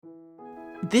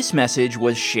This message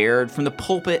was shared from the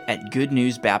pulpit at Good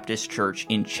News Baptist Church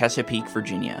in Chesapeake,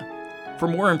 Virginia. For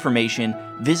more information,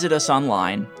 visit us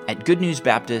online at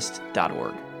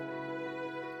goodnewsbaptist.org.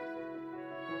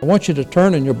 I want you to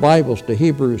turn in your Bibles to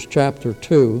Hebrews chapter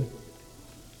 2.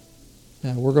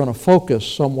 And we're going to focus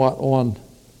somewhat on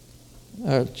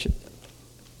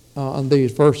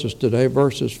these verses today,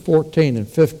 verses 14 and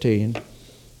 15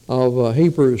 of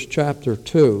Hebrews chapter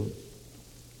 2.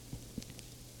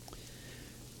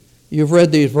 You've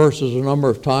read these verses a number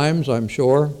of times, I'm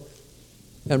sure,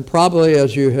 and probably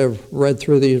as you have read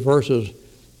through these verses,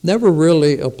 never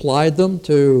really applied them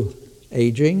to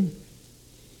aging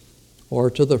or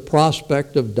to the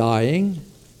prospect of dying,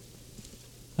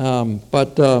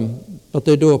 but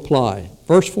they do apply.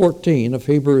 Verse 14 of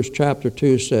Hebrews chapter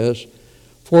 2 says,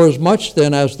 "For as much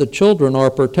then as the children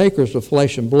are partakers of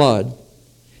flesh and blood,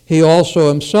 he also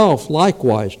himself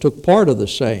likewise took part of the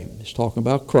same." He's talking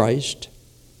about Christ.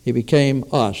 He became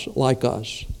us, like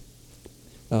us.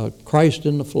 Christ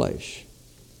in the flesh.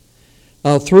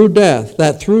 Through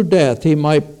death he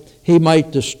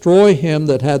might destroy him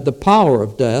that had the power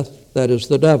of death, that is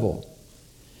the devil,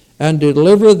 and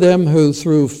deliver them who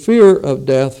through fear of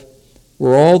death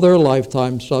were all their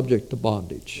lifetime subject to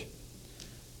bondage.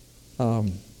 We're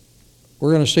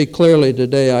going to see clearly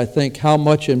today, I think, how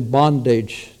much in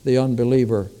bondage the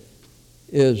unbeliever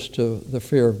is to the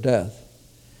fear of death.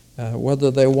 Whether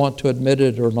they want to admit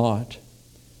it or not.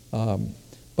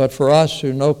 But for us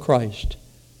who know Christ,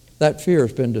 that fear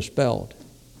has been dispelled.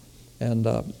 And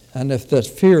if that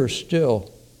fear is still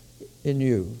in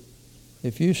you,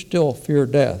 if you still fear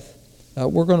death,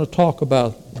 we're going to talk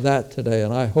about that today.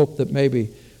 And I hope that maybe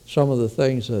some of the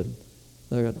things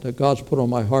that God's put on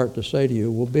my heart to say to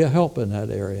you will be a help in that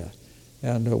area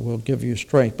and will give you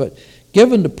strength. But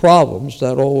given the problems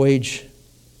that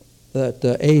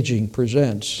aging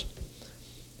presents,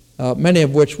 many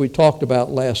of which we talked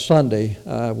about last Sunday.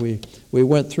 We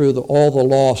went through all the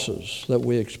losses that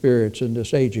we experience in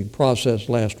this aging process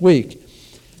last week.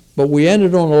 But we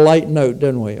ended on a light note,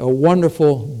 didn't we? A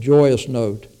wonderful, joyous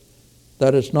note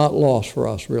that it's not loss for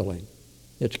us, really.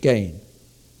 It's gain.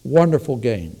 Wonderful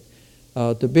gain.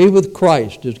 To be with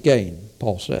Christ is gain,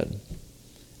 Paul said.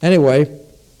 Anyway,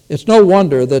 it's no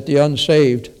wonder that the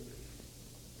unsaved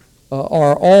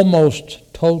are almost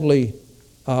totally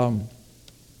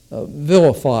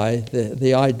vilify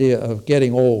the idea of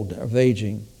getting old, of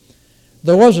aging.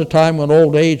 There was a time when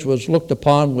old age was looked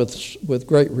upon with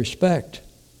great respect.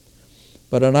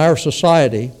 But in our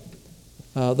society,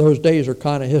 those days are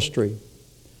kind of history.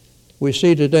 We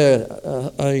see today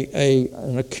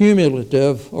an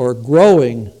accumulative or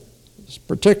growing,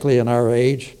 particularly in our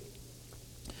age,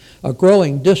 a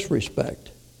growing disrespect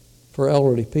for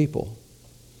elderly people.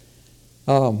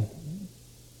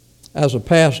 As a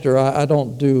pastor, I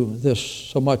don't do this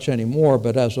so much anymore,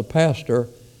 but as a pastor,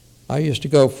 I used to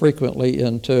go frequently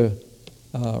into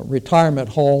retirement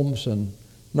homes and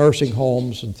nursing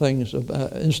homes and things,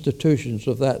 institutions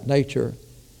of that nature.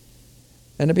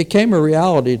 And it became a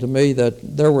reality to me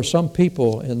that there were some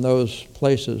people in those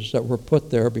places that were put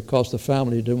there because the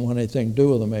family didn't want anything to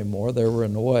do with them anymore. They were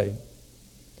in the way.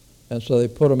 And so they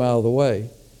put them out of the way.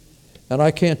 And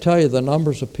I can't tell you the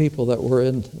numbers of people that were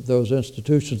in those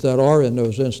institutions, that are in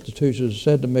those institutions,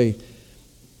 said to me,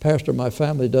 "Pastor, my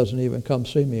family doesn't even come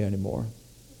see me anymore."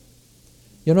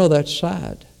 You know, that's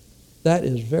sad. That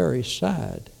is very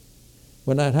sad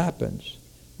when that happens.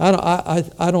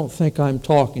 I don't think I'm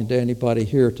talking to anybody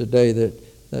here today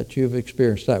that you've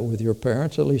experienced that with your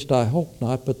parents. At least I hope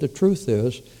not. But the truth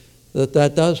is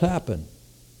that does happen.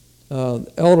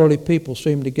 Elderly people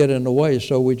seem to get in the way,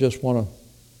 so we just want to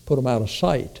put them out of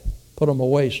sight, put them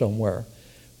away somewhere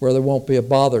where there won't be a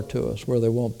bother to us, where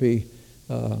there won't be,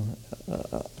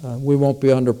 we won't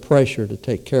be under pressure to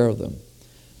take care of them.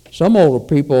 Some older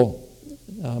people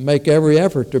make every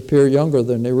effort to appear younger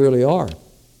than they really are.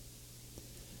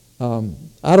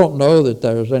 I don't know that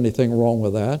there's anything wrong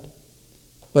with that,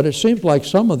 but it seems like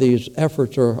some of these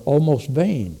efforts are almost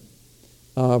vain.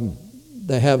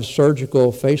 They have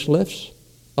surgical facelifts.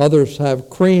 Others have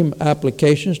cream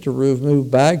applications to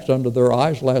remove bags under their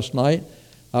eyes. Last night,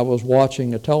 I was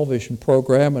watching a television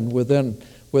program, and within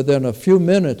a few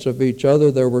minutes of each other,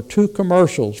 there were 2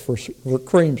 commercials for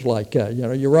creams like that. You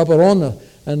know, you rub it on,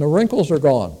 and the wrinkles are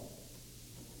gone.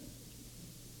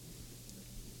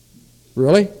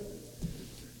 Really?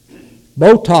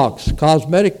 Botox,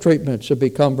 cosmetic treatments have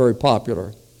become very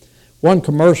popular. One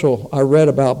commercial I read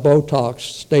about Botox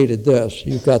stated this.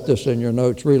 You've got this in your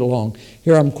notes. Read along.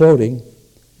 Here I'm quoting.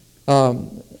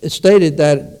 It stated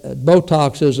that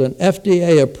Botox is an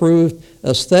FDA-approved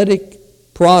aesthetic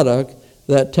product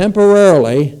that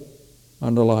temporarily,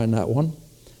 underline that one,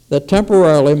 that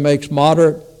temporarily makes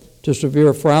moderate to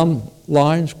severe frown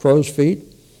lines, crow's feet,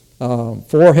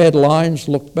 forehead lines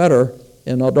look better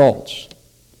in adults.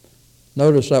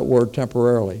 Notice that word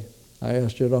temporarily. I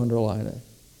asked you to underline it.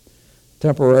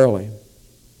 Temporarily.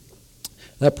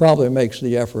 That probably makes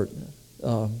the effort,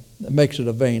 makes it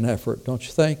a vain effort, don't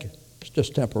you think? It's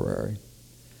just temporary.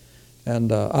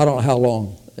 And I don't know how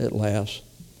long it lasts.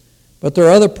 But there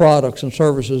are other products and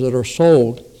services that are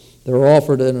sold that are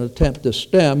offered in an attempt to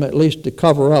stem, at least to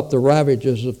cover up the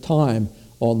ravages of time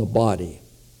on the body.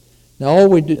 Now, all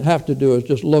we have to do is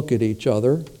just look at each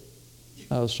other.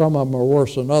 Some of them are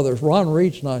worse than others. Ron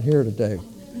Reed's not here today.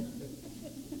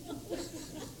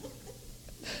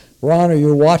 Ron, are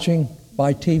you watching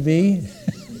by TV?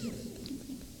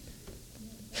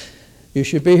 You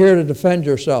should be here to defend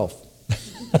yourself.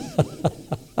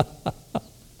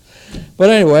 But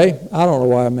anyway, I don't know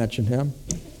why I mentioned him.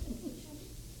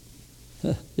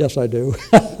 Yes, I do.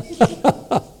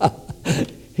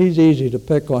 He's easy to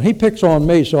pick on. He picks on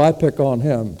me, so I pick on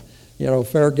him. You know,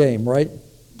 fair game, right?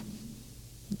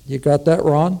 You got that,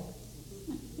 Ron?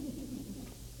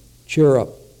 Cheer up.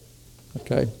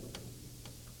 Okay.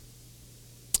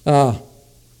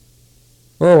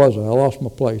 Where was I? I lost my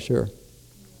place here.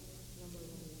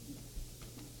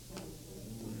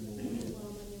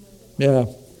 Yeah.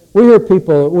 We hear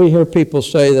people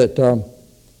say that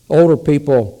older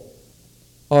people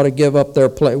ought to give up their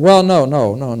place. Well, no.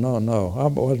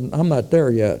 I'm not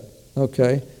there yet.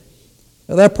 Okay.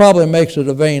 Now, that probably makes it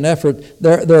a vain effort.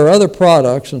 There are other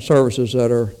products and services that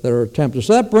are attempted.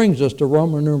 So that brings us to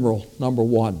Roman numeral number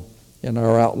 1 in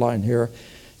our outline here.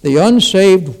 The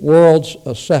unsaved world's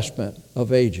assessment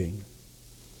of aging.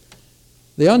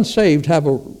 The unsaved have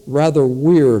a rather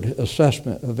weird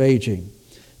assessment of aging.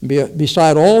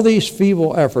 Beside all these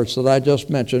feeble efforts that I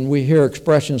just mentioned, we hear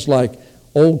expressions like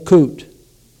old coot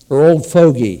or old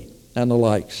fogey and the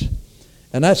likes.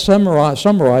 And that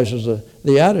summarizes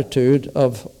the attitude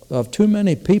of too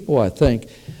many people, I think.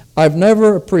 I've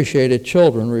never appreciated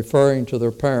children referring to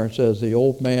their parents as the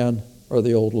old man or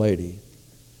the old lady.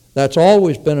 That's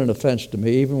always been an offense to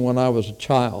me, even when I was a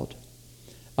child.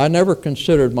 I never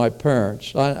considered my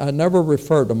parents, I never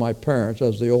referred to my parents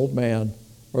as the old man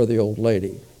or the old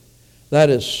lady. That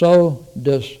is so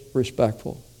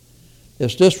disrespectful.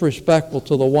 It's disrespectful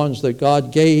to the ones that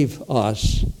God gave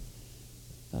us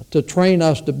to train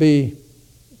us to be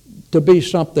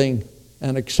something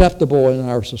and acceptable in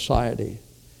our society.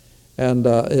 And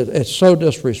it's so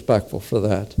disrespectful for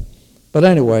that. But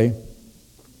anyway,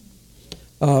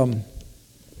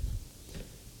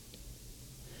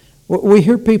 we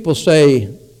hear people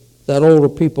say that older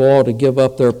people ought to give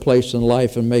up their place in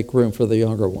life and make room for the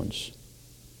younger ones.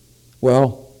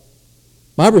 Well,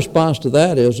 my response to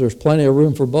that is there's plenty of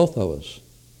room for both of us.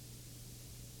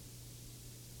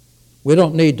 We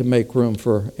don't need to make room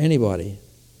for anybody.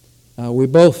 We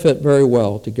both fit very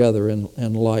well together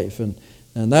in life, and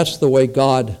that's the way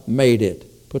God made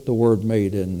it. Put the word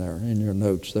made in there, in your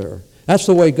notes there. That's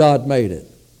the way God made it.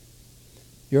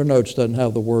 Your notes doesn't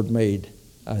have the word made,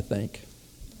 I think.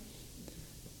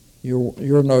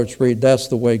 Your notes read, that's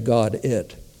the way God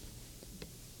it.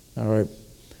 All right.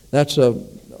 That's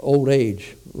old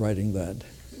age writing that.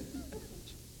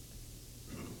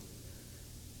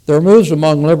 There are moves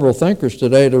among liberal thinkers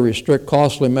today to restrict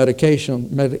costly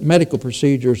medical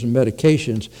procedures and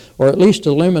medications, or at least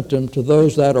to limit them to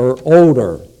those that are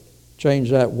older. Change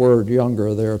that word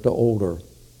younger there to older.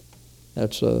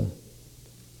 That's a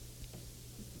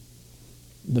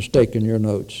mistake in your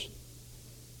notes.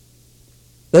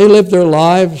 They live their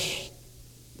lives.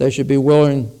 They should be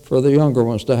willing for the younger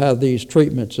ones to have these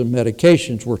treatments and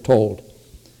medications, we're told.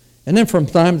 And then from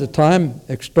time to time,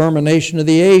 extermination of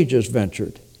the age is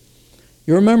ventured.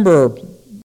 You remember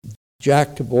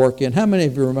Jack Kevorkian? How many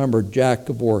of you remember Jack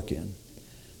Kevorkian?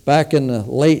 Back in the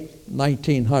late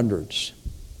 1900s.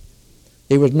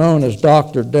 He was known as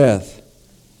Dr. Death.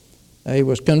 He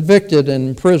was convicted and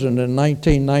imprisoned in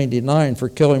 1999 for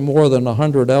killing more than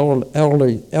 100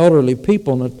 elderly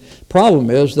people. And the problem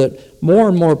is that more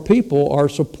and more people are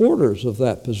supporters of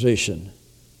that position.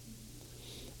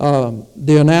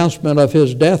 The announcement of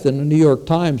his death in the New York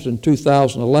Times in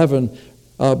 2011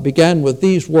 began with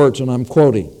these words, and I'm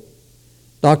quoting,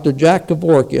 Dr. Jack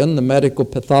Kevorkian, the medical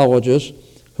pathologist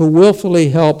who willfully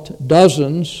helped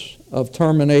dozens of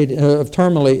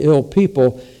terminally ill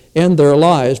people end their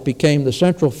lives, became the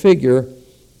central figure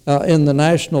in the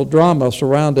national drama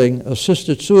surrounding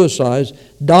assisted suicides,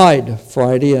 died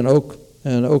Friday in Royal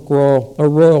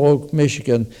Oak,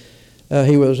 Michigan.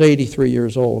 He was 83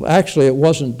 years old. Actually, it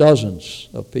wasn't dozens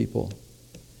of people.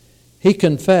 he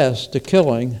confessed to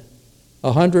killing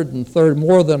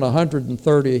more than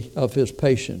 130 of his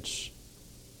patients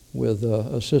with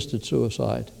assisted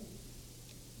suicide.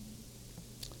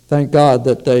 Thank God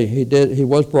that he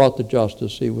was brought to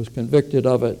justice. He was convicted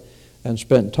of it and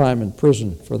spent time in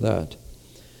prison for that.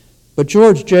 But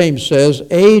George James says,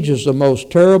 age is the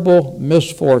most terrible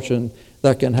misfortune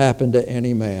that can happen to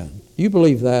any man. Do you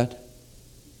believe that?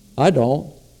 I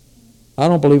don't. I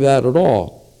don't believe that at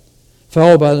all. A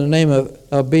fellow by the name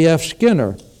of B.F.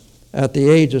 Skinner, at the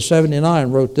age of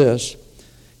 79, wrote this.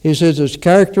 He says, it's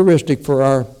characteristic for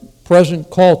our present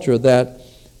culture that,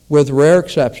 with rare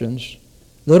exceptions,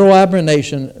 little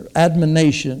admiration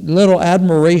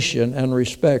and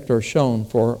respect are shown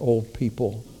for old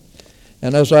people.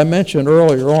 And as I mentioned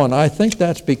earlier on, I think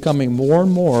that's becoming more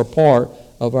and more a part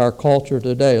of our culture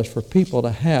today, is for people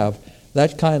to have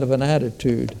that kind of an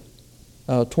attitude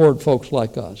toward folks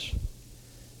like us.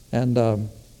 And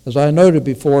as I noted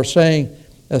before,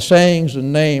 sayings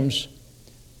and names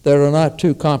that are not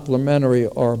too complimentary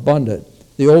are abundant.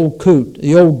 The old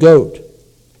goat,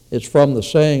 it's from the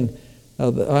saying, I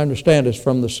understand it's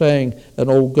from the saying, an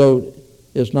old goat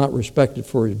is not respected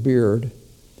for his beard.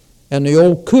 And the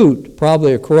old coot,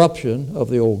 probably a corruption of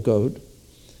the old goat.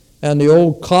 And the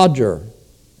old codger,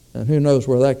 and who knows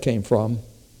where that came from,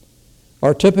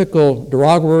 are typical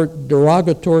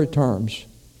derogatory terms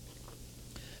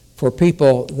for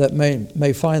people that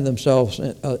may find themselves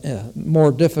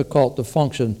more difficult to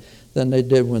function than they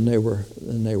did when they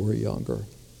were younger.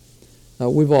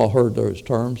 We've all heard those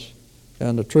terms,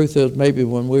 and the truth is, maybe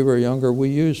when we were younger, we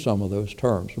used some of those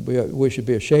terms. We should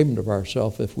be ashamed of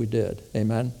ourselves if we did.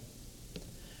 Amen?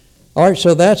 All right,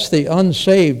 so that's the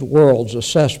unsaved world's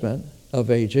assessment of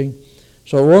aging.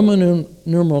 So Roman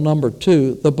numeral number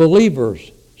 2, the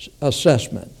believer's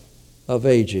assessment of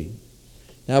aging.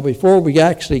 Now, before we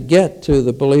actually get to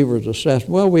the believer's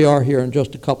assessment, well, we are here in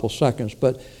just a couple seconds,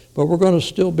 but we're going to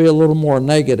still be a little more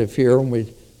negative here when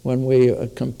we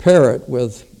compare it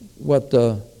with what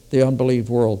the unbelieved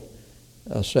world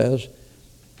says.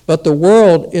 But the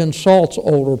world insults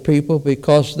older people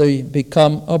because they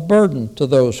become a burden to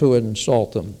those who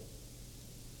insult them.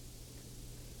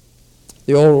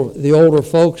 The older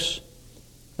folks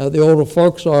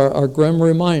are a grim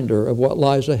reminder of what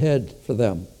lies ahead for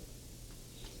them.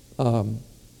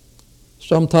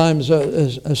 Sometimes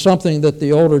something that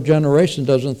the older generation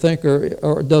doesn't think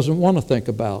or doesn't want to think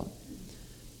about.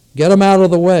 Get them out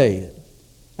of the way,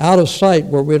 out of sight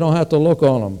where we don't have to look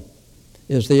on them,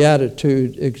 is the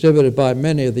attitude exhibited by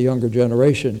many of the younger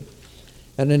generation.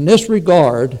 And in this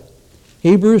regard,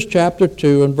 Hebrews chapter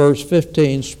 2 and verse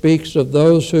 15 speaks of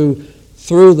those who,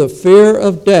 through the fear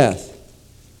of death,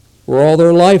 were all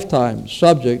their lifetime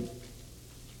subject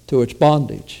to its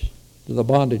bondage, to the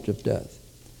bondage of death.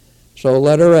 So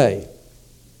letter A,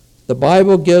 the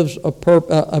Bible gives a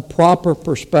proper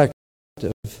perspective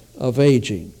of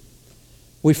aging.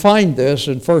 We find this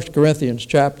in 1 Corinthians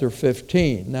chapter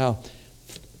 15. Now,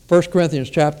 1 Corinthians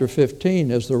chapter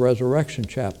 15 is the resurrection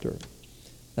chapter.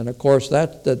 And of course,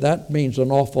 that means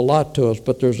an awful lot to us,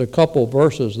 but there's a couple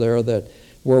verses there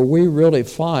where we really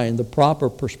find the proper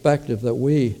perspective that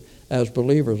we as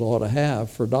believers ought to have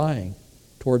for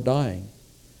toward dying.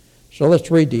 So let's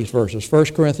read these verses. 1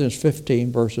 Corinthians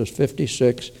 15, verses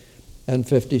 56 and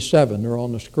 57. They're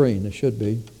on the screen. They should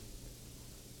be.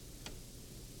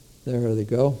 There they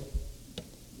go.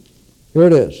 Here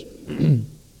it is.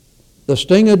 The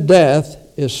sting of death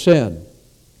is sin.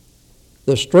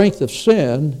 The strength of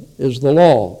sin is the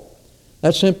law.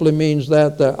 That simply means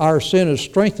that our sin is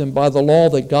strengthened by the law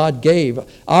that God gave.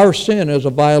 Our sin is a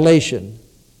violation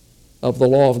of the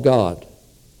law of God.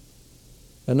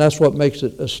 And that's what makes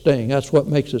it a sting. That's what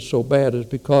makes it so bad, is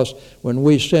because when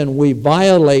we sin, we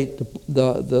violate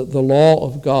the law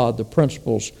of God, the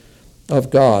principles of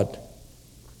God.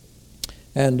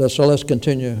 And so let's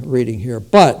continue reading here.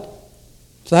 But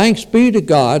thanks be to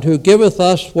God who giveth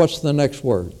us, what's the next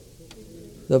word?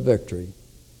 The victory.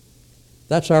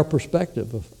 That's our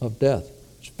perspective of death.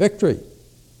 It's victory.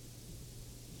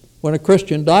 When a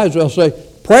Christian dies, they'll say,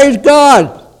 praise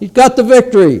God, he's got the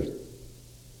victory.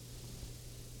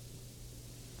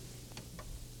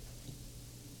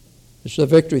 It's the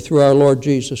victory through our Lord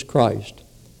Jesus Christ.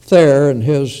 Thayer, in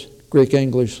his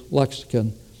Greek-English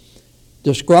lexicon,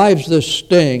 describes this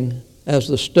sting as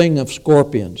the sting of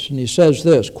scorpions. And he says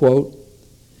this, quote,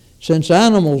 since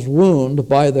animals wound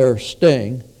by their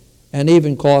sting and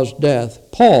even cause death,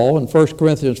 Paul, in 1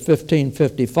 Corinthians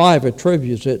 15:55,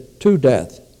 attributes it to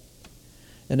death.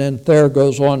 And then Thayer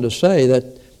goes on to say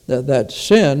that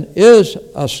sin is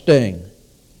a sting,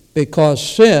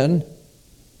 because sin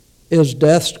is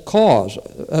death's cause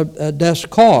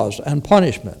and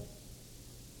punishment.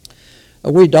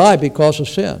 We die because of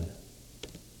sin.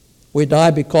 We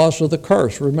die because of the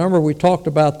curse. Remember, we talked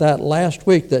about that last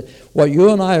week, that what you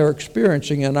and I are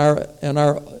experiencing in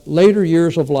our later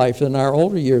years of life, in our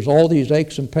older years, all these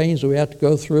aches and pains that we have to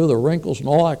go through, the wrinkles and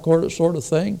all that sort of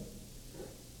thing,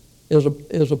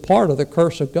 is a part of the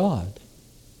curse of God.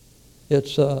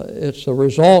 It's a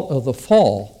result of the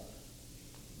fall.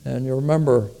 And you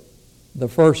remember the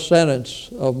first sentence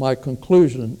of my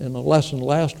conclusion in the lesson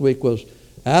last week was,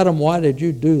 Adam, why did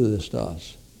you do this to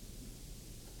us?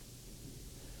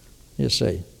 You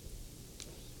see.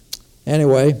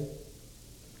 Anyway,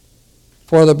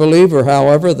 for the believer,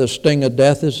 however, the sting of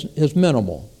death is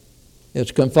minimal.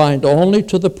 It's confined only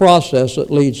to the process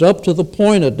that leads up to the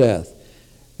point of death.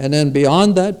 And then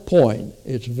beyond that point,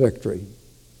 it's victory.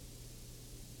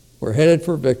 We're headed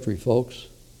for victory, folks.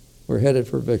 We're headed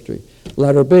for victory.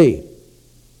 Letter B.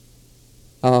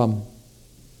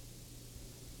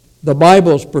 The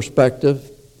Bible's perspective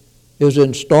is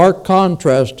in stark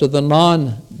contrast to the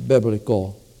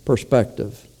non-biblical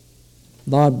perspective.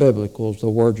 Non-biblical is the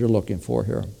word you're looking for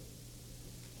here.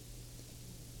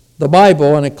 The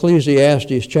Bible in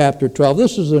Ecclesiastes chapter 12,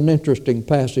 this is an interesting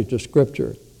passage of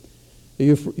Scripture.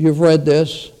 You've read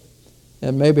this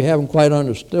and maybe haven't quite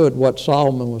understood what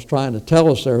Solomon was trying to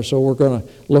tell us there, so we're going to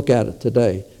look at it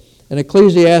today. In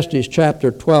Ecclesiastes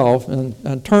chapter 12,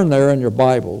 and turn there in your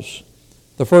Bibles,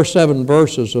 the first 7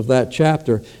 verses of that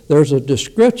chapter, there's a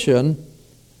description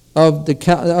of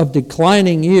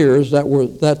declining years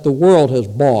that the world has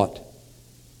bought.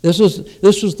 This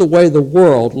is the way the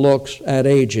world looks at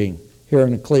aging here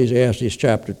in Ecclesiastes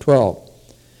chapter 12.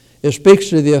 It speaks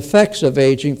to the effects of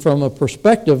aging from a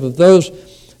perspective of those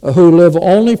who live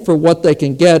only for what they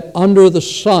can get under the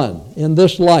sun, in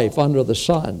this life under the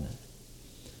sun.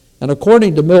 And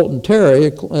according to Milton Terry,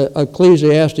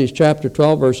 Ecclesiastes chapter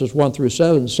 12, verses 1 through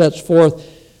 7, sets forth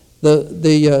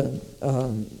the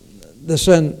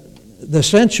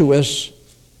sensuous,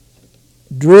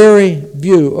 dreary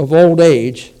view of old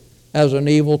age as an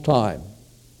evil time.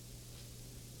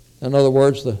 In other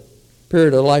words, the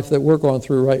period of life that we're going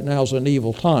through right now is an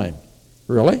evil time.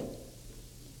 Really?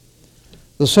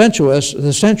 The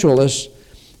sensualist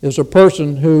is a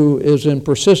person who is in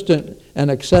persistent and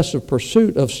excessive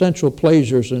pursuit of sensual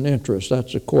pleasures and interests.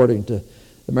 That's according to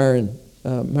the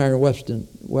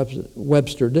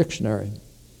Merriam-Webster Dictionary.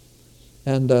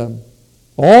 And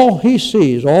all he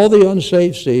sees, all the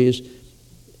unsaved sees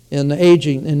in the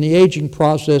aging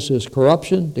process is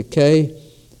corruption, decay,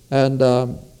 and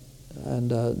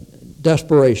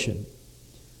desperation.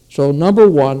 So number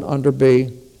 1 under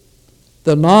B,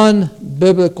 the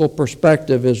non-biblical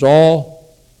perspective is all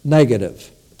negative,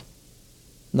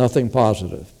 nothing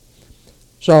positive.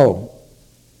 So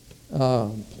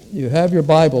you have your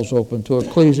Bibles open to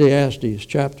Ecclesiastes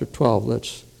chapter 12.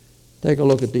 Let's take a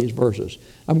look at these verses.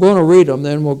 I'm going to read them,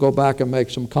 then we'll go back and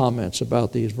make some comments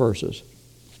about these verses.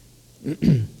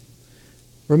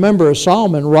 Remember, as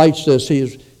Solomon writes this,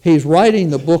 he's writing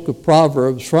the book of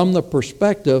Proverbs from the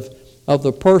perspective of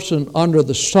the person under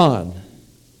the sun.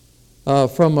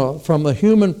 From a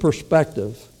human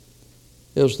perspective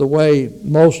is the way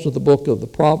most of the book of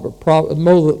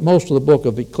most of the book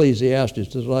of Ecclesiastes.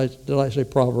 Did I say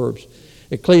Proverbs?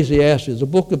 Ecclesiastes. The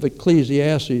book of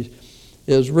Ecclesiastes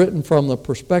is written from the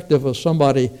perspective of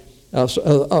somebody,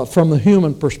 from the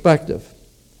human perspective.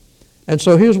 And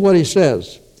so here's what he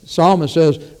says. Solomon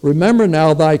says, "Remember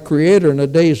now thy Creator in the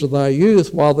days of thy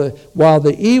youth, while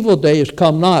the evil days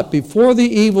come not." Before the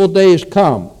evil days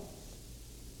come.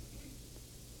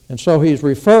 And so he's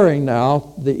referring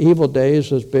now the evil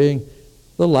days as being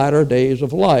the latter days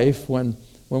of life when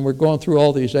we're going through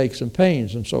all these aches and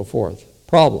pains and so forth,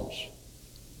 problems.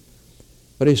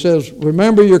 But he says,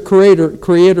 remember your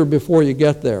Creator before you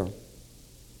get there.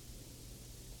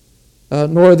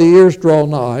 Nor the years draw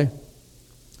nigh,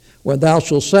 when thou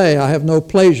shalt say, I have no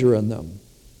pleasure in them.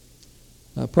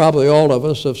 Probably all of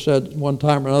us have said one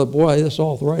time or another, boy, this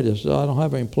arthritis, I don't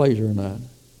have any pleasure in that.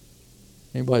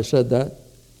 Anybody said that?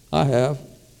 I have.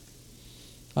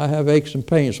 I have aches and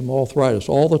pains from arthritis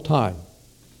all the time.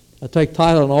 I take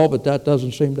Tylenol, but that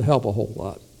doesn't seem to help a whole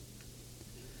lot.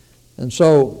 And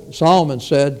so Solomon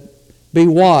said, be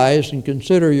wise and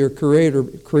consider your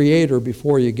Creator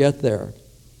before you get there.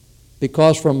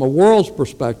 Because from a world's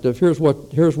perspective, here's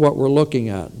what we're looking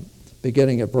at,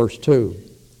 beginning at verse 2.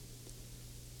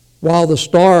 While the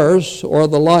stars or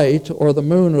the light or the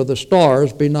moon or the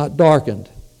stars be not darkened,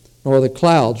 nor the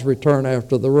clouds return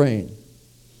after the rain.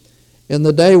 In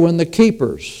the day when the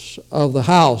keepers of the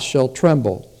house shall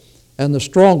tremble, and the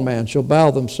strong man shall bow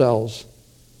themselves,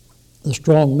 The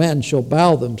strong men shall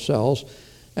bow themselves,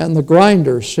 and the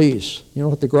grinders cease. You know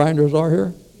what the grinders are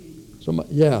here?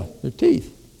 Yeah, their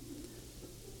teeth.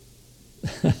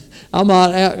 I'm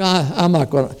not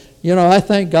going to. You know, I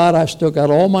thank God I've still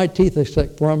got all my teeth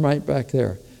except one right back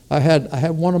there. I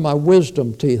had one of my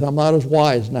wisdom teeth. I'm not as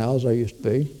wise now as I used to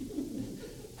be.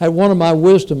 I had one of my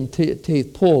wisdom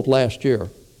teeth pulled last year.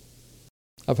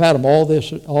 I've had them all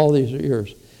these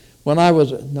years. When I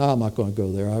was, no, I'm not going to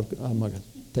go there. I'm not going to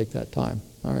take that time.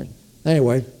 All right.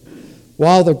 Anyway,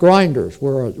 while the grinders,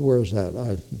 where is that?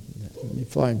 Let me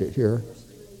find it here.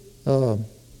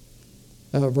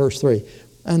 Verse 3.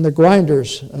 And the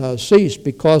grinders cease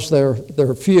because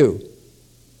they're few.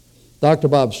 Dr.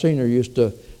 Bob Sr. used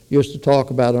to talk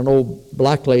about an old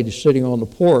black lady sitting on the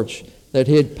porch that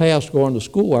he'd pass going to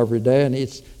school every day, and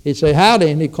he'd say,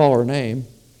 "Howdy," and he'd call her name.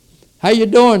 "How you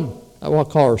doing?" I'll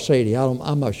call her Sadie.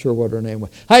 I'm not sure what her name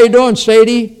was. "How you doing,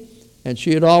 Sadie?" And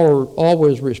she'd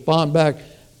always respond back,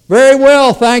 "Very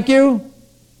well, thank you."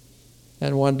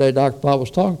 And one day Dr. Bob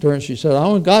was talking to her, and she said, "I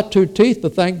only got 2 teeth,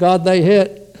 but thank God they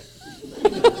hit."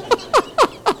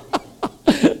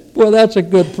 Well, that's a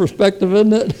good perspective,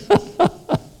 isn't it?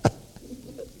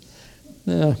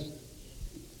 Yeah.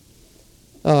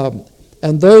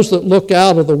 And those that look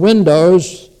out of the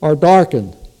windows are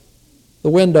darkened. The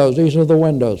windows, these are the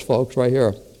windows, folks, right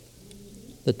here,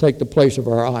 that take the place of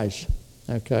our eyes.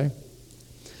 Okay?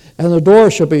 And the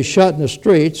door shall be shut in the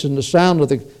streets, and the sound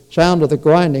of the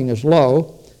grinding is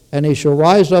low, and he shall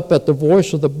rise up at the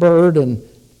voice of the bird, and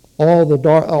all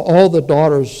the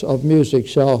daughters of music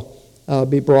shall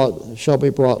be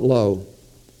brought low.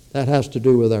 That has to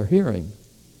do with our hearing.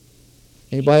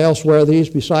 Anybody else wear these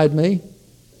beside me?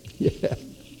 Yeah.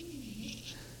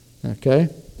 Okay.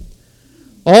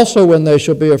 Also, when they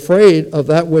shall be afraid of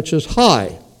that which is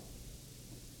high,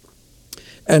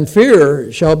 and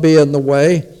fear shall be in the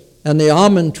way, and the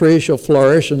almond tree shall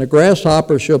flourish, and the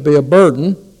grasshopper shall be a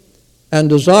burden, and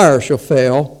desire shall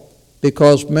fail,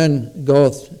 because men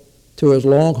goeth to his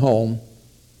long home,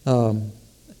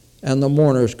 and the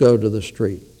mourners go to the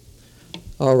street.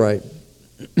 All right.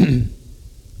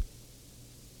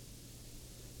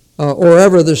 Or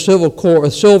ever the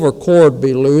silver cord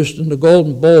be loosed, and the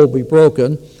golden bowl be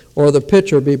broken, or the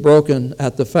pitcher be broken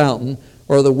at the fountain,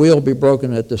 or the wheel be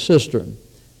broken at the cistern.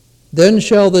 Then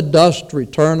shall the dust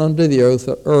return unto the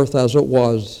earth as it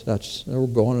was. We're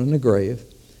going in the grave.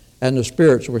 And the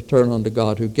spirits return unto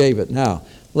God who gave it. Now,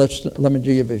 let me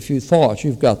give you a few thoughts.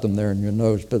 You've got them there in your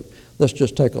notes, but let's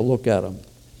just take a look at them.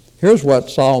 Here's what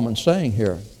Solomon's saying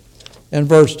here. In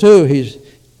verse 2,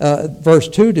 verse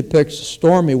 2 depicts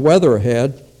stormy weather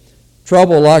ahead,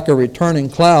 trouble like a returning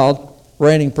cloud,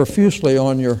 raining profusely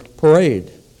on your parade.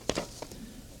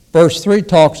 Verse 3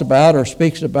 talks about or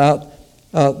speaks about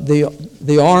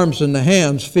the arms and the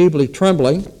hands feebly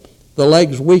trembling, the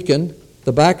legs weakened,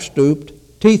 the back stooped,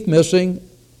 teeth missing,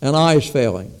 and eyes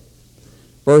failing.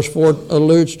 Verse 4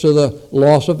 alludes to the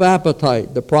loss of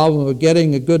appetite, the problem of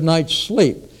getting a good night's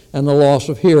sleep, and the loss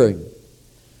of hearing.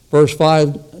 Verse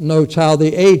 5 notes how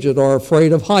the aged are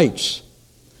afraid of heights.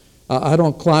 I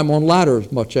don't climb on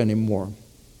ladders much anymore,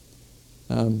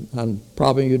 and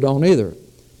probably you don't either.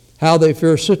 How they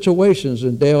fear situations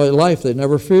in daily life they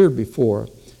never feared before.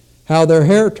 How their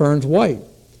hair turns white.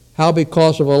 How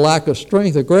because of a lack of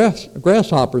strength a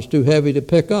grasshopper is too heavy to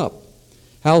pick up.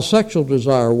 How sexual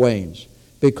desire wanes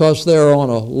because they are on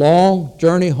a long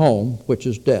journey home, which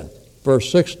is death. Verse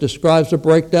 6 describes the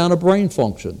breakdown of brain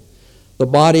function, the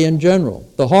body in general,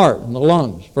 the heart and the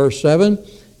lungs. Verse 7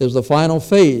 is the final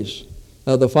phase.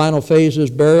 The final phase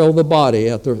is burial of the body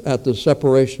at the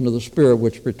separation of the spirit,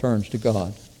 which returns to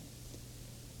God.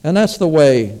 And that's the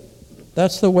way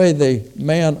the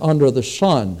man under the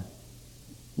sun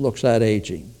looks at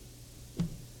aging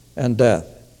and death.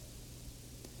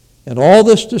 In all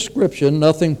this description,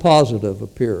 nothing positive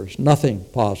appears. Nothing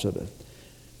positive.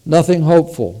 Nothing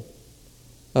hopeful.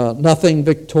 Nothing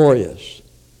victorious.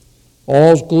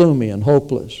 All's gloomy and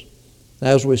hopeless.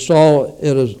 As we saw,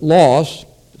 it is loss,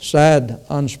 sad,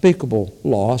 unspeakable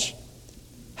loss.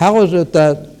 How is it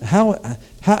that's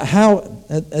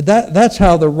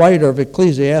how the writer of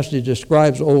Ecclesiastes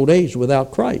describes old age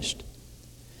without Christ.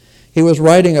 He was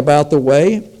writing about the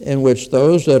way in which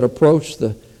those that approach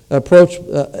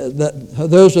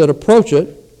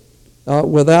it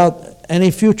without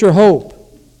any future hope,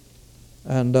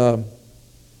 and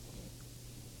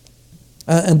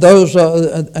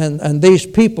these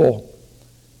people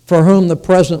for whom the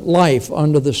present life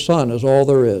under the sun is all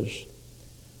there is.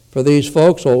 For these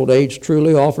folks, old age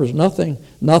truly offers nothing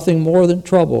more than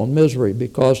trouble and misery,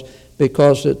 because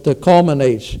it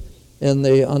culminates in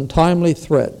the untimely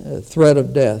threat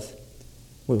of death.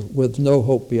 with no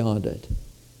hope beyond it.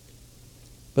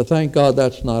 But thank God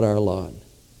that's not our lot.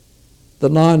 The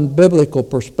non-biblical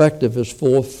perspective is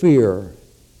full of fear.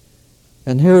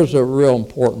 And here's a real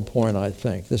important point, I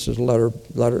think. This is letter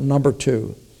number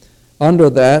 2. Under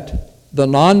that, the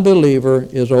non-believer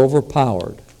is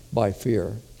overpowered by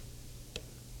fear.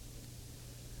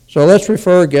 So let's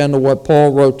refer again to what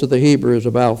Paul wrote to the Hebrews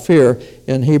about fear.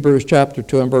 In Hebrews chapter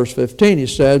 2 and verse 15, he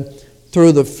said,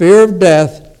 "Through the fear of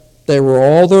death, they were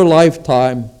all their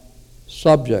lifetime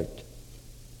subject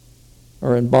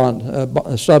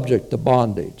to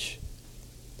bondage."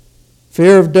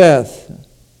 Fear of death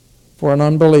for an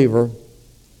unbeliever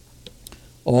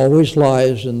always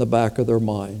lies in the back of their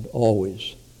mind,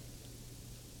 always.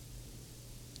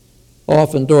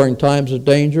 Often during times of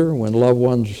danger, when loved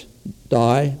ones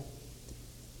die,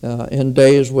 in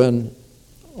days when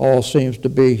all seems to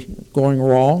be going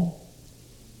wrong,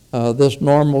 this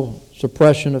normal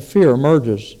suppression of fear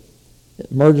emerges. It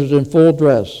emerges in full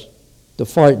dress to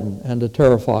frighten and to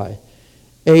terrify.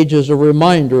 Age is a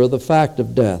reminder of the fact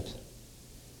of death.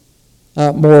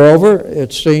 Moreover,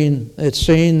 it's seen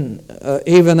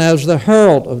even as the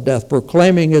herald of death,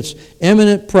 proclaiming its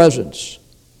imminent presence.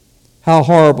 How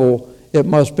horrible it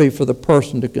must be for the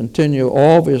person to continue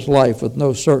all of his life with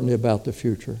no certainty about the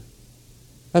future.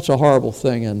 That's a horrible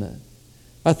thing, isn't it?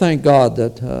 I thank God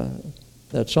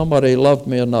that somebody loved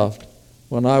me enough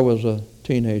when I was a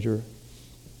teenager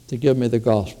to give me the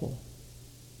gospel,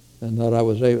 and that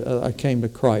I came to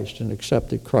Christ and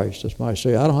accepted Christ as my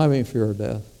Savior. I don't have any fear of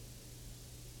death.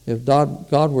 If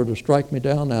God were to strike me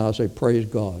down now, I'd say, praise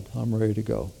God, I'm ready to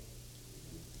go.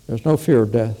 There's no fear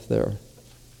of death there.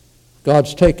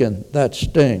 God's taken that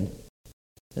sting.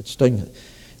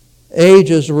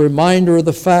 Age is a reminder of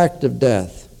the fact of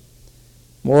death.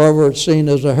 Moreover, it's seen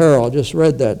as a herald. I just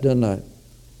read that, didn't I?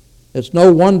 It's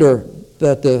no wonder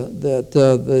that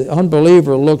the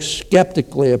unbeliever looks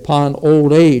skeptically upon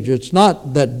old age. It's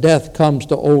not that death comes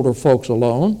to older folks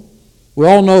alone. We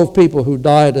all know of people who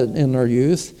died in their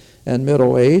youth and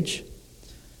middle age,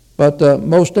 but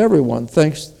most everyone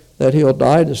thinks that he'll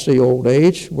die to see old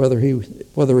age, whether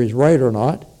he's right or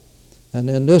not. And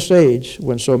in this age,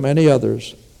 when so many other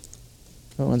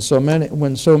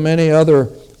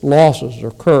losses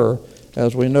occur,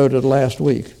 as we noted last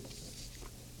week,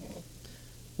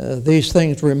 these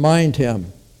things remind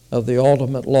him of the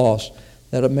ultimate loss,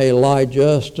 that it may lie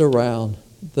just around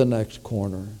the next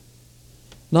corner.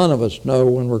 None of us know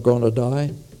when we're going to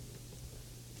die.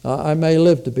 I may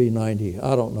live to be 90.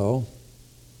 I don't know.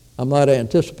 I'm not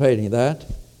anticipating that.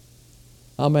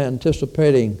 I'm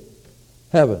anticipating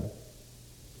heaven.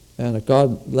 And if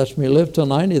God lets me live till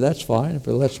 90, that's fine. If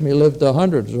He lets me live to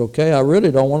 100, it's okay. I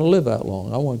really don't want to live that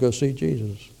long. I want to go see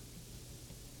Jesus.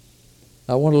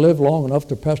 I want to live long enough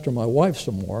to pester my wife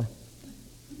some more.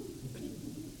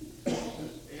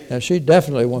 And she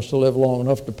definitely wants to live long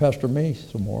enough to pester me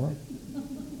some more.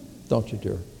 Don't you,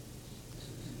 dear?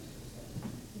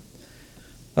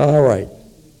 All right.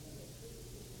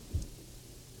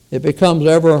 It becomes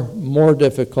ever more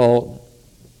difficult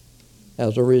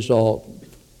as a result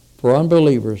for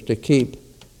unbelievers to keep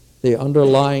the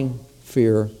underlying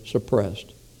fear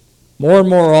suppressed. More and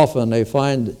more often they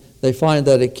find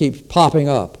that it keeps popping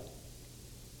up.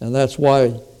 And that's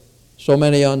why so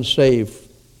many unsaved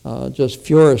just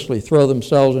furiously throw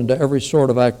themselves into every sort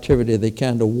of activity they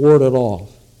can to ward it off.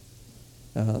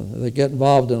 They get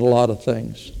involved in a lot of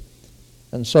things.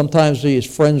 And sometimes these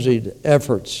frenzied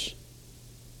efforts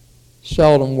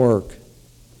seldom work.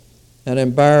 And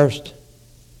embarrassed,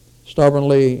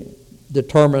 stubbornly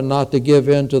determined not to give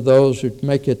in to those who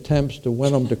make attempts to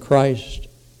win them to Christ,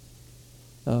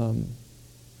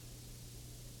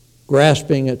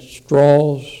 grasping at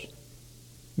straws,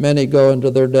 many go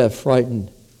into their death frightened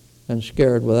and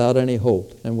scared, without any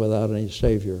hope and without any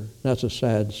Savior. That's a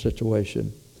sad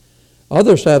situation.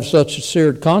 Others have such a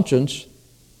seared conscience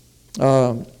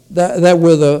that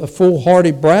with a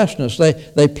foolhardy brashness,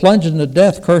 they plunge into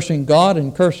death cursing God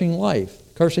and cursing life,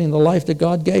 cursing the life that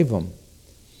God gave them.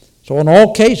 So in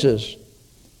all cases,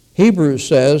 Hebrews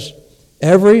says,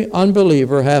 every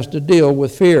unbeliever has to deal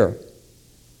with fear.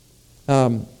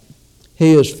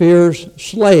 He is fear's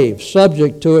slave,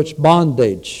 subject to its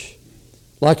bondage,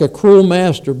 like a cruel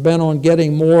master bent on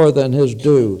getting more than his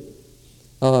due.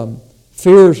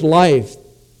 Fear lies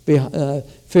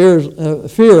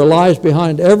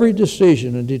behind every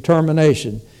decision and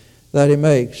determination that he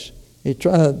makes. He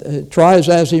tries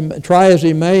as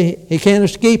he may, he can't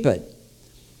escape it.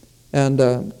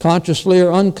 And consciously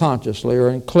or unconsciously, or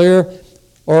in clear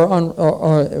or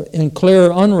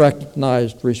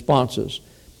unrecognized responses,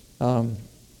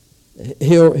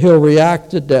 he'll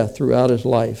react to death throughout his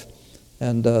life.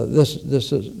 And this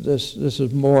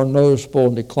is more noticeable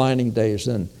in declining days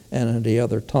than any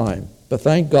other time. But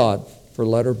thank God for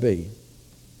letter B,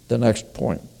 the next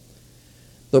point.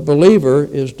 The believer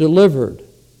is delivered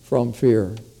from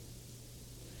fear.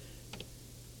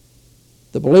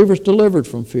 The believer is delivered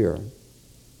from fear.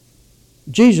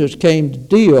 Jesus came to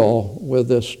deal with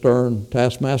this stern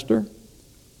taskmaster,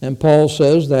 and Paul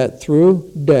says that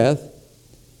through death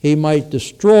he might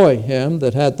destroy him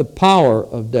that had the power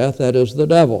of death, that is, the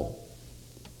devil.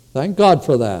 Thank God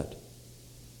for that.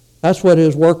 That's what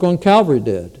his work on Calvary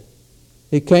did.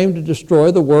 He came to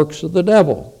destroy the works of the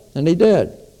devil, and he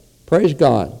did. Praise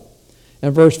God.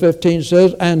 And verse 15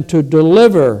 says, and to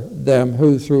deliver them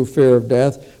who through fear of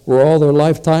death were all their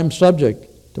lifetime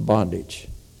subject to bondage.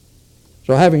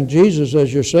 So having Jesus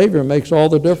as your Savior makes all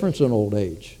the difference in old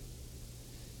age.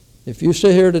 If you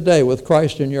sit here today with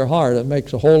Christ in your heart, it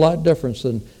makes a whole lot difference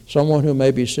than someone who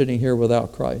may be sitting here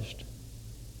without Christ.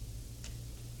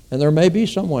 And there may be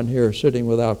someone here sitting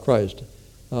without Christ.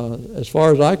 As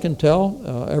far as I can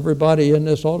tell, everybody in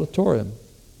this auditorium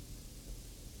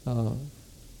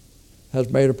has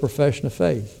made a profession of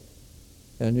faith.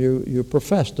 And you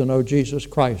profess to know Jesus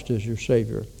Christ as your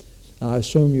Savior. I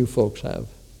assume you folks have.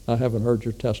 I haven't heard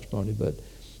your testimony, but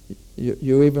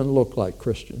you even look like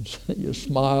Christians. You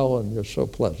smile and you're so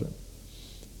pleasant.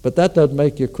 But that doesn't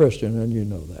make you a Christian, and you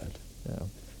know that. Yeah.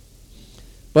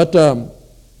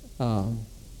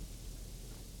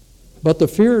 But the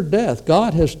fear of death,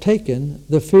 God has taken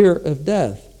the fear of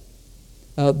death.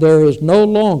 There is no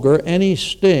longer any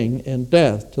sting in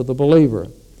death to the believer,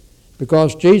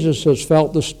 because Jesus has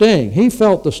felt the sting. He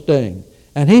felt the sting,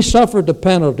 and he suffered the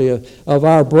penalty of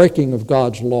our breaking of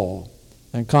God's law.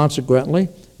 And consequently,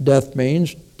 death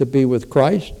means to be with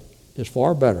Christ is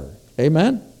far better.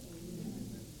 Amen?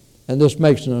 And this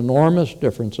makes an enormous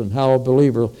difference in how a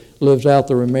believer lives out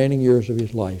the remaining years of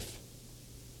his life.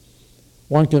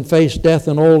 One can face death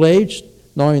in old age,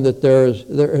 knowing that there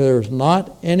is not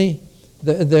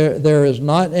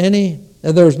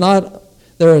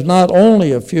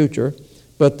only a future,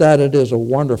 but that it is a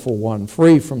wonderful one,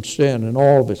 free from sin and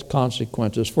all of its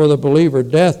consequences. For the believer,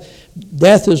 death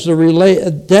is the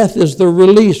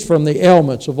release from the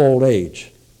ailments of old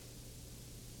age.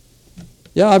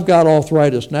 Yeah, I've got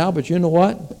arthritis now, but you know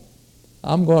what?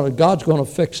 God's going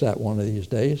to fix that one of these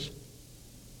days.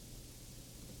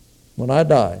 When I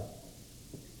die,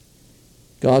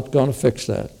 God's going to fix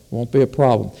that. Won't be a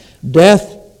problem.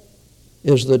 Death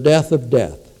is the death of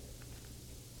death.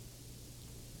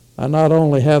 I not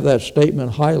only have that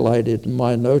statement highlighted in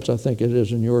my notes, I think it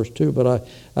is in yours too, but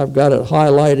I've got it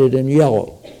highlighted in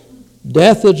yellow.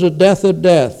 Death is the death of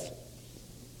death.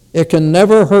 It can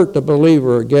never hurt the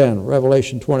believer again,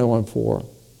 Revelation 21:4.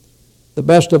 The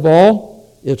best of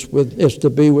all, it's to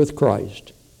be with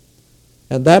Christ.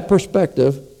 And that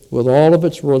perspective, with all of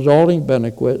its resulting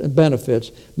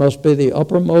benefits, must be the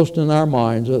uppermost in our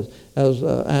minds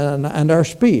and our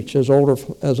speech as older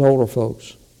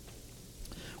folks.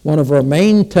 One of our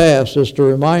main tasks is to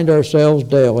remind ourselves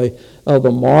daily of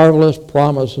the marvelous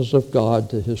promises of God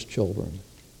to His children.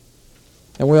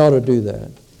 And we ought to do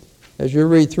that. As you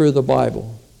read through the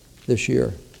Bible this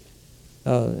year,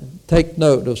 take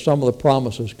note of some of the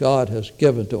promises God has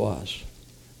given to us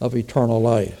of eternal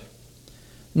life.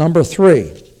 Number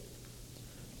 3,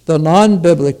 the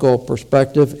non-biblical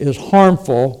perspective is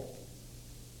harmful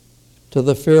to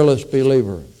the fearless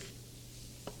believer.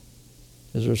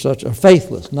 Is there such a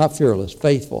faithless, not fearless,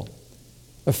 faithful,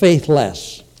 a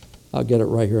faithless? I'll get it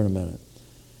right here in a minute.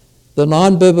 The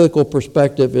non-biblical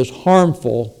perspective is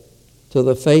harmful to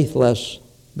the faithless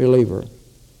believer.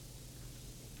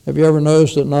 Have you ever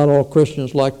noticed that not all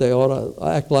Christians act like they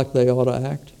ought to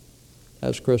act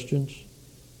as Christians?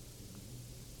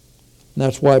 And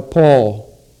that's why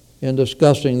Paul, in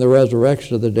discussing the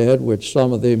resurrection of the dead, which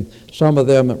some of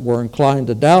them were inclined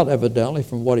to doubt, evidently,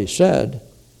 from what he said,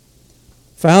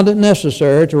 found it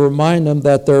necessary to remind them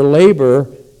that their labor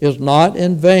is not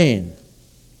in vain.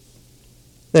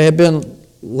 They had been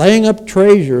laying up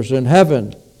treasures in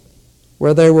heaven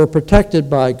where they were protected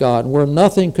by God, where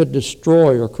nothing could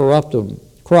destroy or corrupt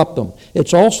them.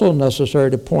 It's also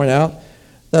necessary to point out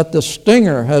that the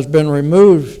stinger has been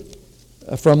removed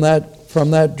from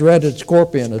that dreaded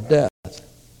scorpion of death.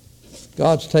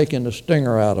 God's taken the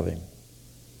stinger out of him.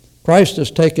 Christ has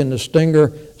taken the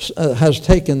stinger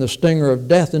of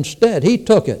death instead. He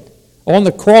took it on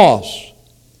the cross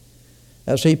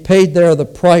as he paid there the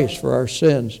price for our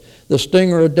sins. The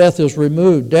stinger of death is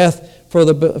removed. Death for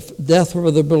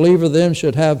the believer then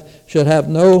should have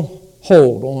no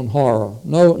hold on horror.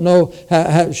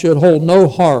 Should hold no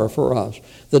horror for us.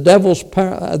 The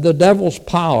devil's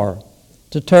power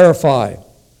to terrify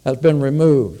has been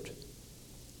removed,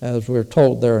 as we're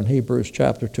told there in Hebrews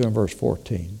chapter 2 and verse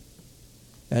 14.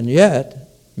 And yet,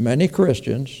 many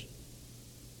Christians,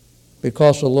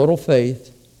 because of little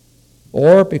faith,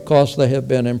 or because they have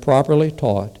been improperly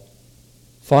taught,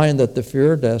 find that the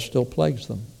fear of death still plagues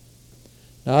them.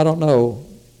 Now, I don't know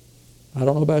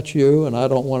about you, and I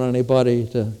don't want anybody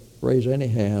to raise any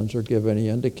hands or give any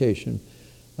indication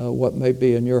what may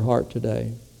be in your heart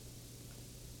today.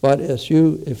 But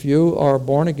if you are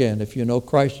born again, if you know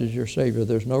Christ as your Savior,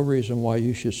 there's no reason why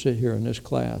you should sit here in this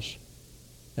class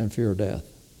and fear death.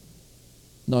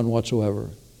 None whatsoever.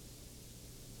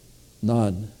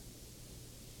 None.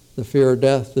 The fear of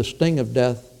death, the sting of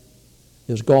death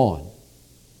is gone.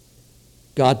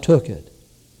 God took it.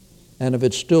 And if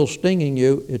it's still stinging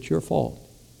you, it's your fault,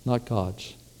 not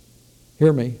God's.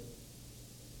 Hear me.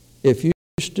 If you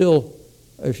still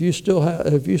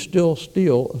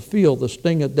feel the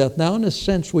sting of death, now in a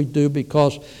sense we do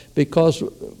because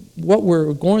what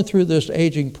we're going through this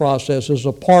aging process is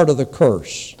a part of the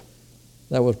curse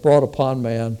that was brought upon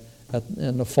man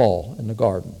in the fall in the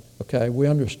garden. Okay, we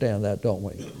understand that, don't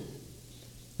we?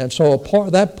 And so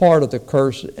that part of the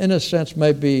curse, in a sense,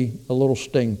 may be a little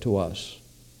sting to us.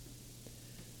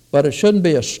 But it shouldn't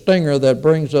be a stinger that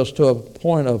brings us to a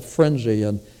point of frenzy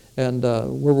and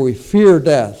where we fear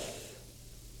death.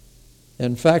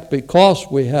 In fact, because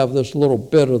we have this little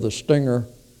bit of the stinger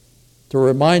to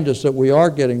remind us that we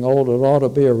are getting old, it ought to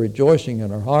be a rejoicing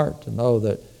in our heart to know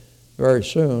that very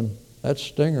soon that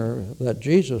stinger that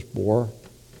Jesus bore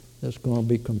is going to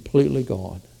be completely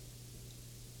gone.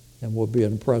 And we'll be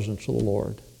in the presence of the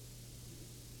Lord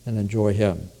and enjoy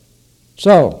Him.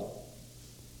 So,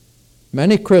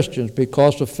 many Christians,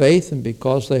 because of faith and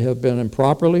because they have been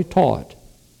improperly taught,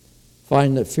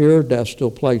 find that fear of death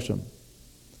still plagues them.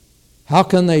 How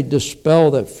can they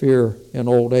dispel that fear in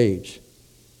old age?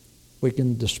 We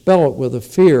can dispel it with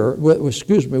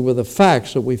the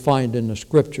facts that we find in the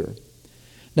Scripture.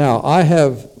 Now, I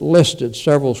have listed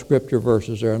several Scripture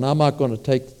verses there, and I'm not going to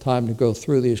take the time to go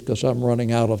through these because I'm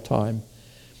running out of time.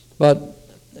 But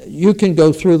you can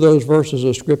go through those verses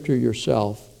of Scripture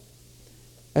yourself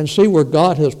and see where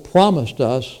God has promised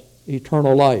us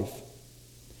eternal life.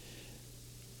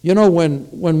 You know,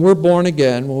 when we're born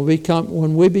again,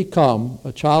 when we become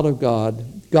a child of God,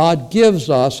 God gives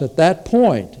us at that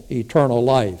point eternal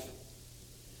life.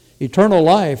 Eternal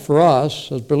life for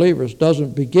us as believers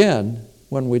doesn't begin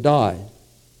when we die.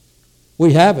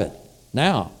 We have it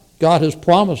now. God has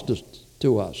promised it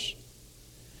to us.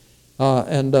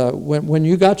 When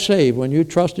you got saved, when you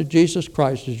trusted Jesus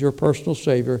Christ as your personal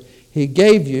Savior, He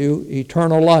gave you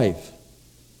eternal life.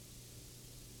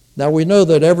 Now we know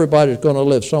that everybody's going to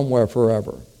live somewhere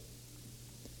forever.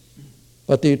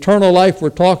 But the eternal life we're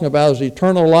talking about is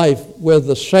eternal life with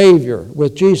the Savior,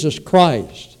 with Jesus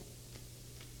Christ.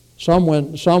 Some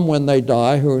when they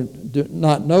die who do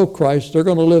not know Christ, they're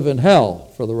going to live in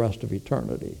hell for the rest of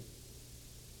eternity.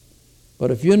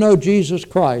 But if you know Jesus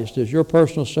Christ as your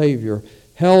personal Savior,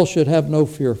 hell should have no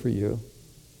fear for you,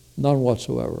 none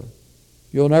whatsoever.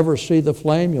 You'll never see the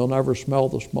flame, you'll never smell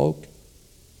the smoke.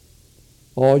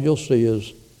 All you'll see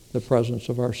is the presence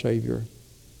of our Savior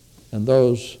and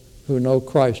those who know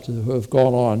Christ and who have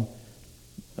gone on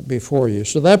before you.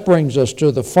 So that brings us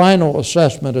to the final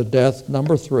assessment of death,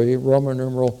 number 3, Roman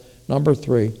numeral number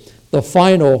 3, the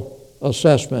final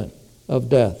assessment of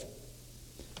death.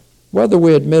 Whether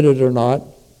we admit it or not,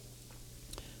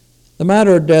 the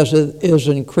matter of death is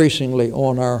increasingly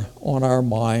on our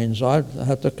minds. I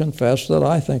have to confess that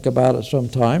I think about it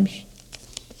sometimes.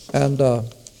 And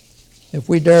if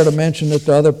we dare to mention it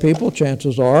to other people,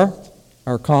 chances are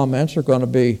our comments are going to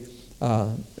be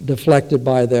deflected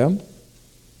by them.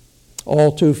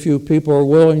 All too few people are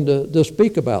willing to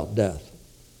speak about death.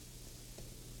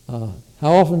 How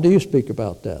often do you speak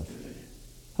about death?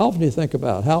 How often do you think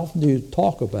about it? How often do you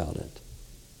talk about it?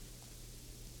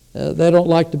 They don't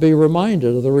like to be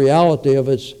reminded of the reality of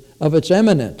its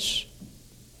imminence.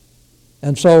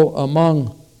 And so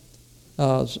among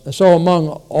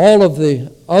all of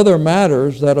the other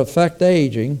matters that affect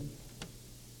aging,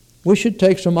 we should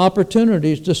take some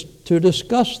opportunities to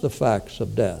discuss the facts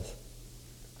of death.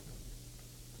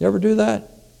 You ever do that?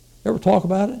 You ever talk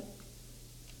about it?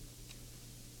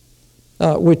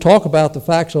 We talk about the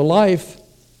facts of life.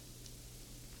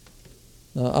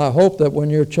 I hope that when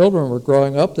your children were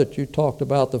growing up that you talked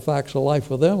about the facts of life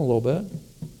with them a little bit.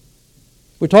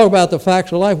 We talk about the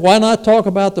facts of life. Why not talk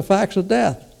about the facts of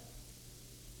death?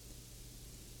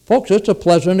 Folks, it's a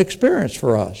pleasant experience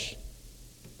for us.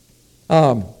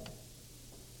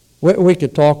 We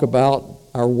could talk about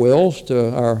our wills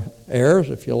to our heirs,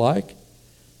 if you like.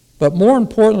 But more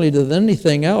importantly than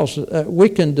anything else, we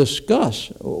can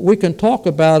talk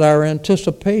about our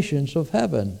anticipations of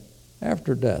heaven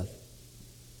after death.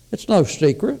 It's no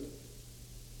secret.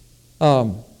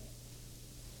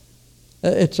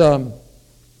 It's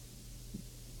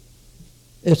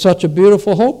such a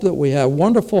beautiful hope that we have,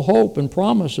 wonderful hope and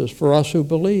promises for us who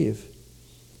believe.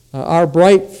 Our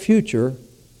bright future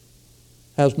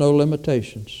has no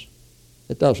limitations.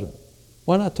 It doesn't.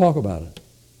 Why not talk about it?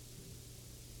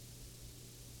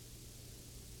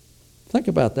 Think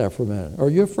about that for a minute. Are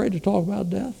you afraid to talk about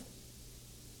death?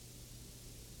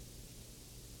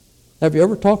 Have you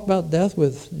ever talked about death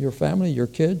with your family, your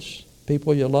kids,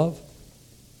 people you love?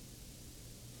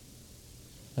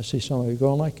 I see some of you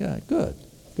going like that. Good.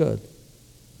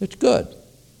 It's good.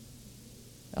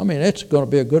 I mean, it's going to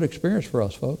be a good experience for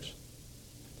us, folks.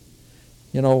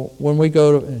 You know, when we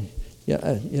go to,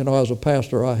 as a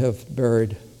pastor, I've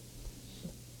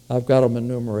got them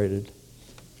enumerated.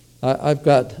 I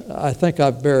think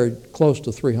I've buried close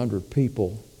to 300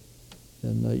 people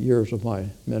in the years of my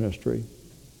ministry.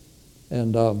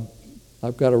 And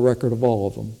I've got a record of all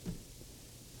of them.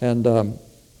 And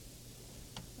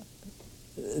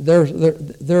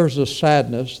there's a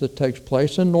sadness that takes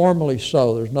place, and normally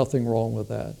so. There's nothing wrong with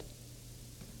that.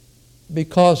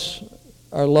 Because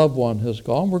our loved one has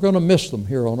gone, we're going to miss them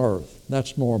here on earth.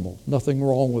 That's normal. Nothing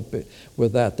wrong with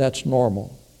that. That's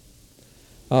normal.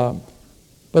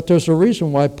 But there's a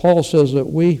reason why Paul says that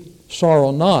we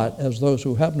sorrow not as those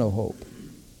who have no hope.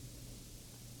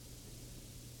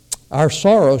 Our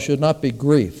sorrow should not be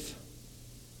grief.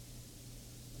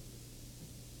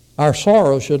 Our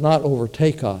sorrow should not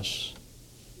overtake us,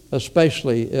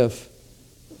 especially if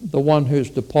the one who's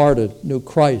departed knew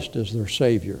Christ as their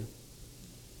Savior.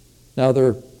 Now,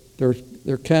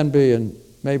 there can be and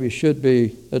maybe should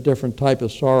be a different type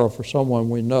of sorrow for someone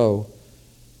we know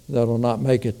that will not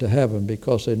make it to heaven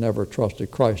because they never trusted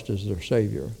Christ as their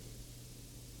Savior.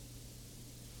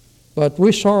 But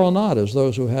we sorrow not as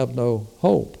those who have no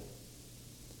hope.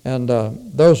 And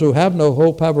those who have no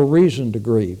hope have a reason to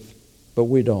grieve. But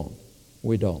we don't.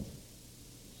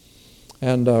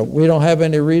 And we don't have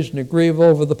any reason to grieve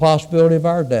over the possibility of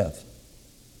our death.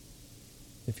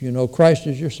 If you know Christ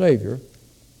as your Savior,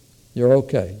 you're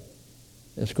okay.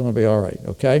 It's going to be all right,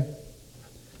 okay?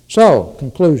 So,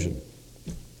 conclusion.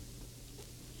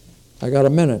 I got a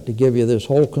minute to give you this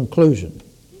whole conclusion,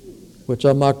 which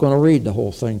I'm not going to read the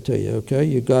whole thing to you, okay?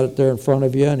 You got it there in front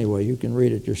of you anyway. You can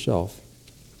read it yourself.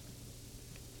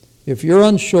 If you're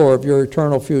unsure of your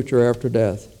eternal future after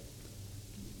death,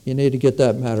 you need to get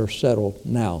that matter settled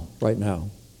now, right now.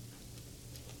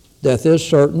 Death is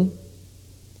certain.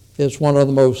 It's one of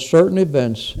the most certain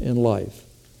events in life.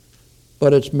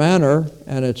 But its manner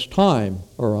and its time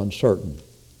are uncertain.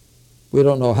 We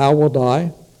don't know how we'll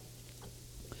die.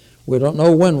 We don't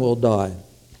know when we'll die.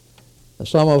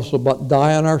 Some of us will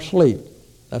die in our sleep.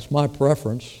 That's my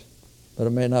preference, but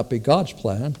it may not be God's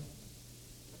plan.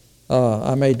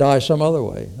 I may die some other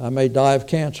way. I may die of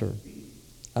cancer.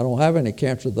 I don't have any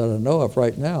cancer that I know of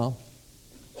right now.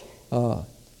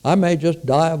 I may just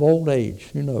die of old age.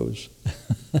 Who knows?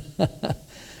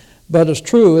 But it's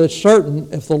true, it's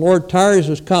certain, if the Lord tarries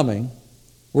his coming,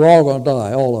 we're all going to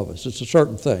die, all of us. It's a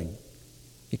certain thing.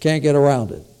 You can't get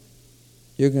around it.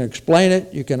 You can explain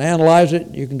it, you can analyze it,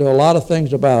 you can do a lot of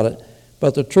things about it,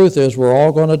 but the truth is we're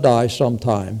all going to die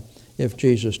sometime if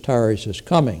Jesus tarries his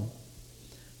coming.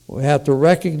 We have to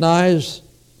recognize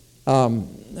that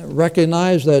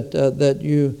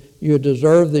you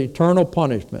deserve the eternal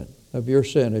punishment of your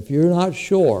sin. If you're not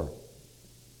sure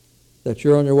that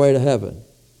you're on your way to heaven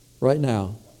right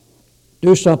now,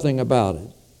 do something about it.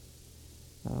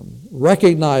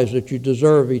 Recognize that you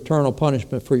deserve eternal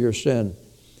punishment for your sin,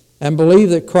 and believe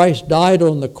that Christ died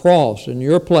on the cross in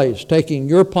your place, taking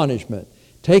your punishment,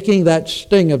 taking that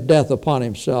sting of death upon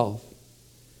himself.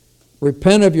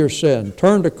 Repent of your sin.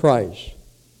 Turn to Christ.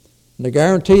 And the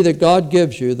guarantee that God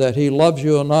gives you that he loves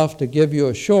you enough to give you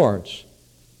assurance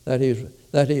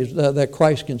that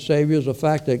Christ can save you is the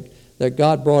fact that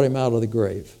God brought him out of the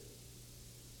grave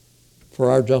for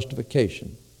our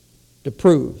justification, to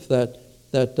prove that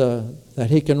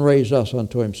he can raise us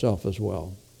unto himself as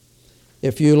well.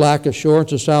 If you lack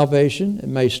assurance of salvation, it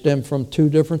may stem from two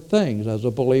different things. As a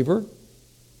believer,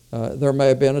 there may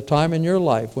have been a time in your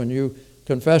life when you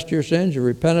confessed your sins, you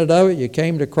repented of it, you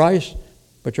came to Christ,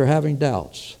 but you're having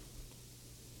doubts.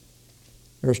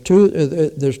 There's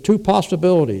two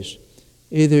possibilities.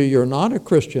 Either you're not a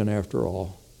Christian after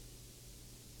all,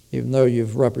 even though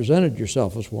you've represented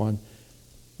yourself as one,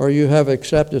 or you have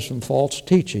accepted some false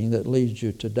teaching that leads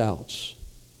you to doubts.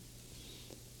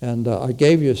 And I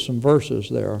gave you some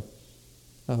verses there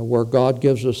where God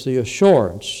gives us the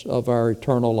assurance of our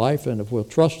eternal life, and if we'll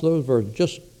trust those verses,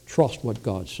 just trust what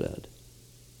God said.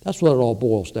 That's what it all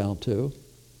boils down to.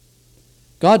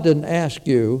 God didn't ask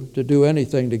you to do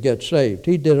anything to get saved.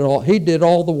 He did it all. He did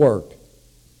all the work.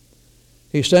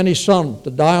 He sent His Son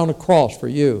to die on the cross for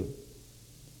you.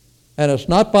 And it's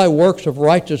not by works of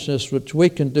righteousness which we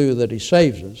can do that He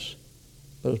saves us,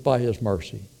 but it's by His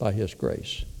mercy, by His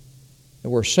grace.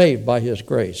 And we're saved by His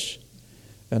grace.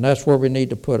 And that's where we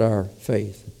need to put our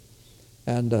faith.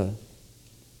 And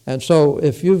so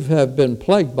if you have been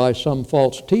plagued by some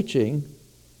false teaching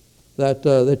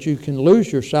that you can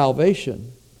lose your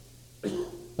salvation,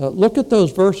 look at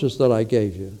those verses that I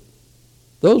gave you.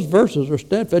 Those verses are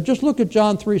steadfast. Just look at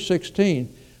John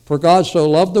 3:16. For God so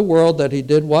loved the world that He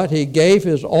did what? He gave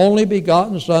His only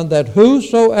begotten Son, that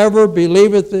whosoever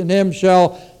believeth in Him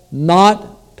shall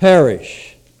not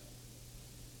perish.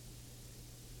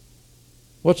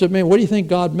 What's it mean? What do you think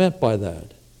God meant by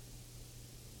that?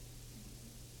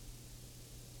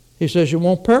 He says you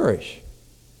won't perish.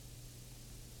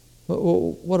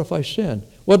 What if I sin?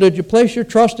 Well, did you place your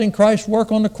trust in Christ's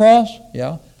work on the cross?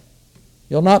 Yeah.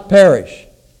 You'll not perish.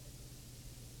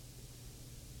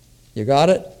 You got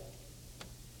it?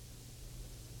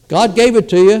 God gave it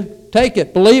to you. Take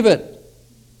it. Believe it.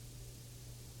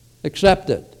 Accept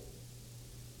it.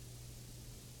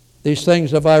 These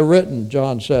things have I written,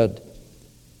 John said,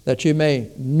 that you may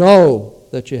know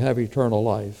that you have eternal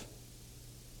life.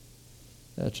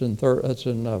 That's in 1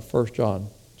 John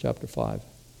chapter 5.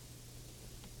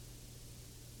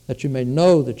 That you may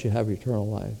know that you have eternal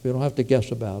life. You don't have to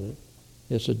guess about it.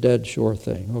 It's a dead sure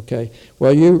thing. Okay.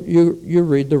 Well, you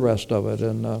read the rest of it,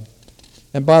 and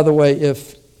by the way,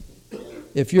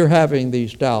 if you're having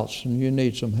these doubts and you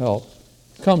need some help,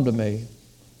 come to me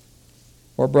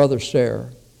or Brother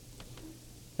Sayre,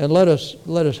 and let us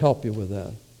help you with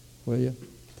that. Will you?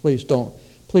 Please don't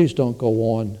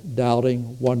go on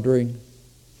doubting, wondering,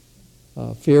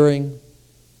 fearing.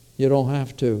 You don't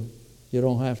have to. You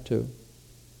don't have to.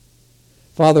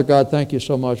 Father God, thank you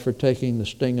so much for taking the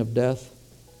sting of death.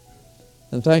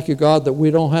 And thank you, God, that we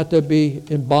don't have to be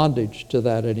in bondage to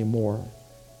that anymore.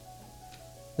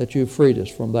 That you freed us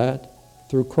from that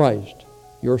through Christ,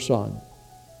 your Son,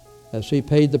 as He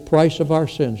paid the price of our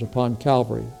sins upon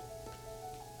Calvary,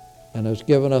 and has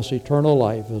given us eternal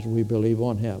life as we believe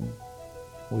on Him.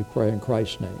 We pray in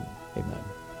Christ's name. Amen.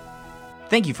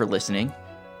 Thank you for listening.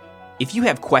 If you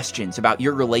have questions about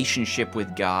your relationship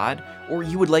with God, or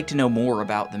you would like to know more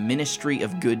about the ministry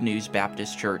of Good News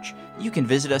Baptist Church, you can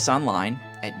visit us online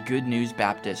at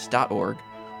goodnewsbaptist.org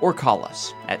or call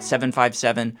us at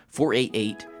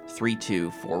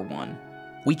 757-488-3241.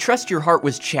 We trust your heart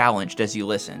was challenged as you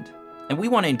listened, and we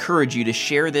want to encourage you to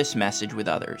share this message with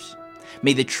others.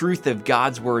 May the truth of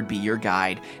God's Word be your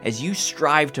guide as you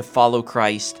strive to follow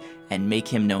Christ and make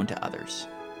Him known to others.